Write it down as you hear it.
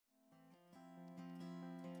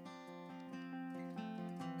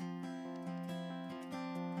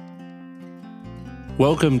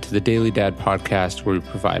Welcome to the Daily Dad Podcast, where we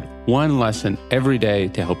provide one lesson every day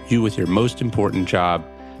to help you with your most important job,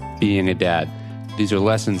 being a dad. These are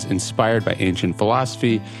lessons inspired by ancient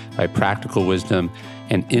philosophy, by practical wisdom,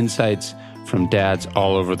 and insights from dads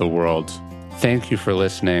all over the world. Thank you for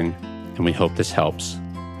listening, and we hope this helps.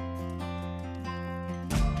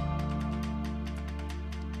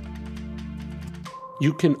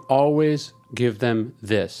 You can always give them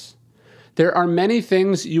this. There are many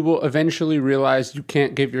things you will eventually realize you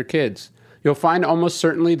can't give your kids. You'll find almost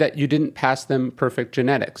certainly that you didn't pass them perfect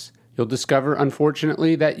genetics. You'll discover,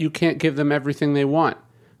 unfortunately, that you can't give them everything they want.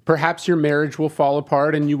 Perhaps your marriage will fall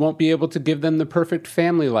apart and you won't be able to give them the perfect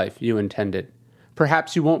family life you intended.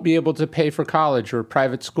 Perhaps you won't be able to pay for college or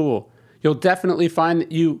private school. You'll definitely find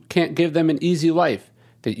that you can't give them an easy life,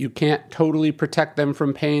 that you can't totally protect them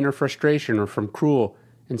from pain or frustration or from cruel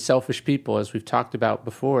and selfish people, as we've talked about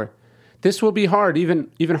before. This will be hard,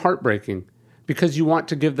 even heartbreaking, because you want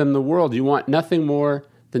to give them the world. You want nothing more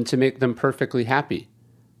than to make them perfectly happy.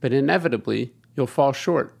 But inevitably, you'll fall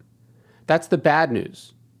short. That's the bad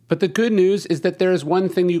news. But the good news is that there is one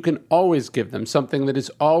thing you can always give them, something that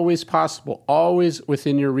is always possible, always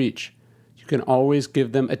within your reach. You can always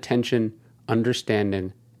give them attention,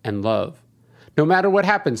 understanding, and love. No matter what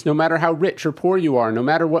happens, no matter how rich or poor you are, no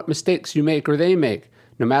matter what mistakes you make or they make,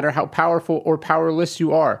 no matter how powerful or powerless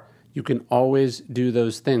you are, you can always do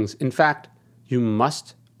those things. In fact, you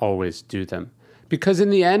must always do them. Because in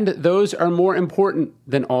the end, those are more important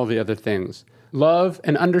than all the other things. Love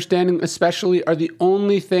and understanding especially are the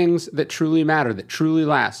only things that truly matter, that truly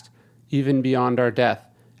last, even beyond our death,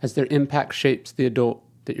 as their impact shapes the adult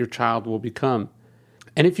that your child will become.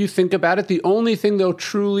 And if you think about it, the only thing they'll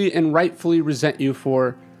truly and rightfully resent you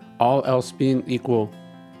for, all else being equal,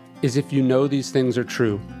 is if you know these things are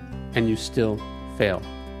true and you still fail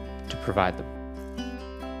to provide them.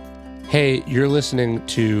 Hey, you're listening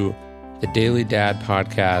to the Daily Dad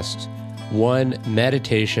Podcast, one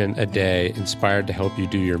meditation a day inspired to help you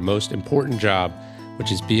do your most important job,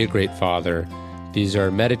 which is be a great father. These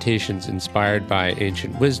are meditations inspired by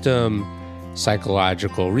ancient wisdom,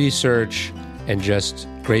 psychological research, and just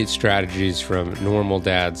great strategies from normal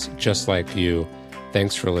dads just like you.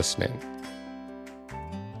 Thanks for listening.